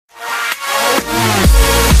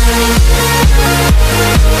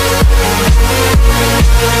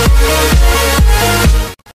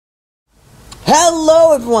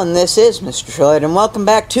Hello everyone, this is Mr. Trolliard and welcome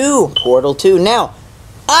back to Portal 2. Now,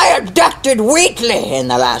 I abducted Wheatley in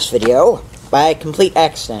the last video by complete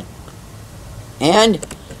accident. And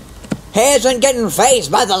he isn't getting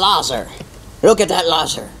phased by the laser. Look at that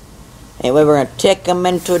laser. Anyway, we're gonna take him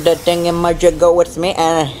into the thingamajig. Go with me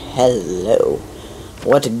and hello.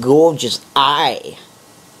 What a gorgeous eye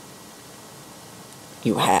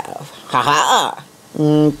you have. Haha.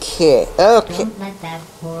 Okay. Don't let that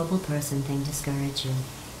horrible person thing discourage you.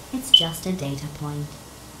 It's just a data point.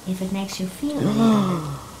 If it makes you feel any better,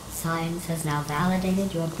 science has now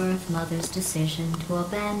validated your birth mother's decision to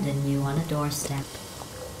abandon you on a doorstep.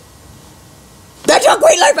 They took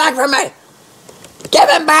Wheatley back from me! Give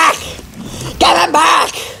him back! Give him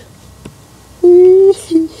back!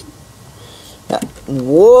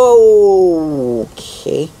 Whoa!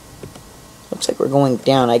 Okay. Looks like we're going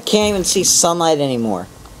down. I can't even see sunlight anymore.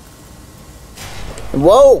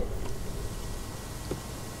 Whoa!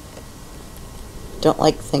 Don't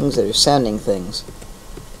like things that are sounding things.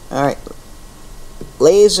 Alright.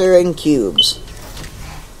 Laser and cubes.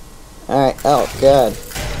 Alright. Oh, God.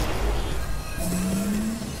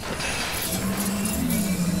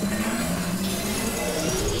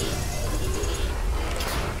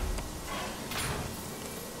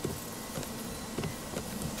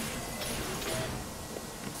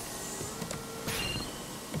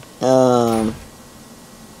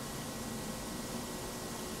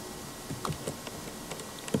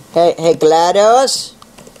 Hey, GLaDOS?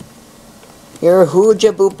 Your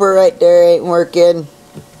hooja booper right there ain't working.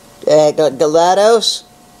 GLaDOS?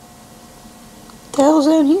 What the hell's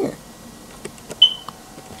down here?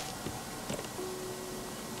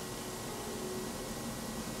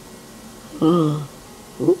 Ooh.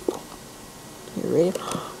 You ready?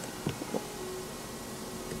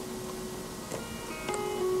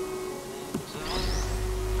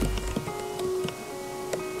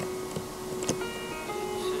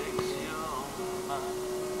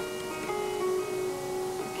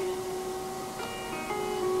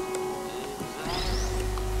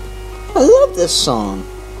 I love this song.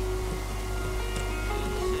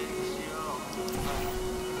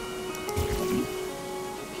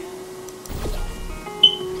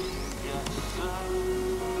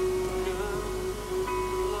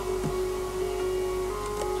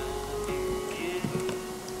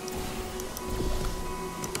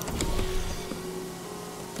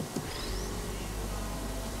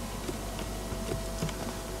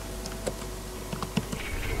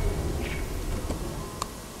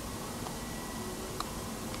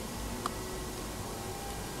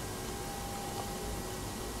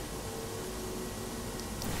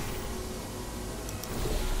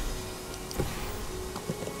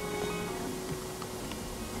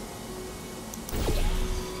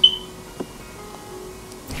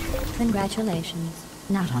 Congratulations.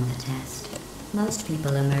 Not on the test. Most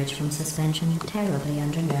people emerge from suspension terribly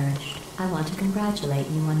undernourished. I want to congratulate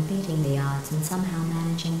you on beating the odds and somehow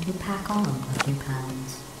managing to pack on a few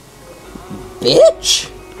pounds. Bitch!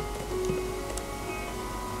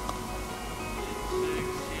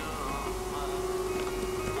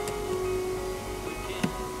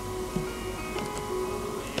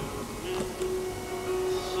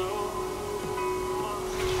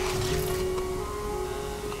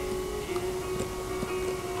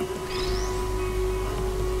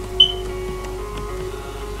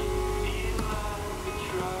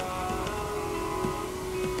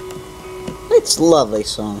 It's a lovely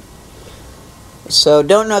song. So,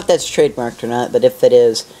 don't know if that's trademarked or not, but if it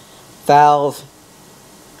is, Valve,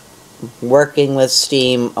 working with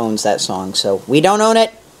Steam, owns that song. So, we don't own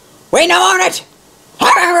it. We don't own it!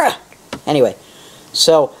 Anyway,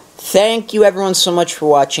 so, thank you everyone so much for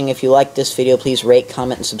watching. If you liked this video, please rate,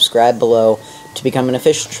 comment, and subscribe below to become an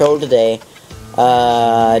official troll today.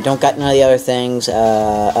 Don't got none of the other things.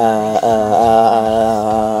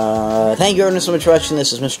 Thank you everyone so much for watching.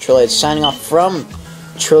 This is Mr. Trolliard signing off from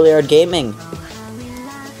Trolliard Gaming.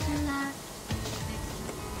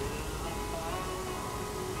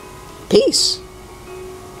 Peace.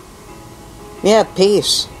 Yeah,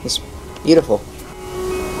 peace. It's beautiful.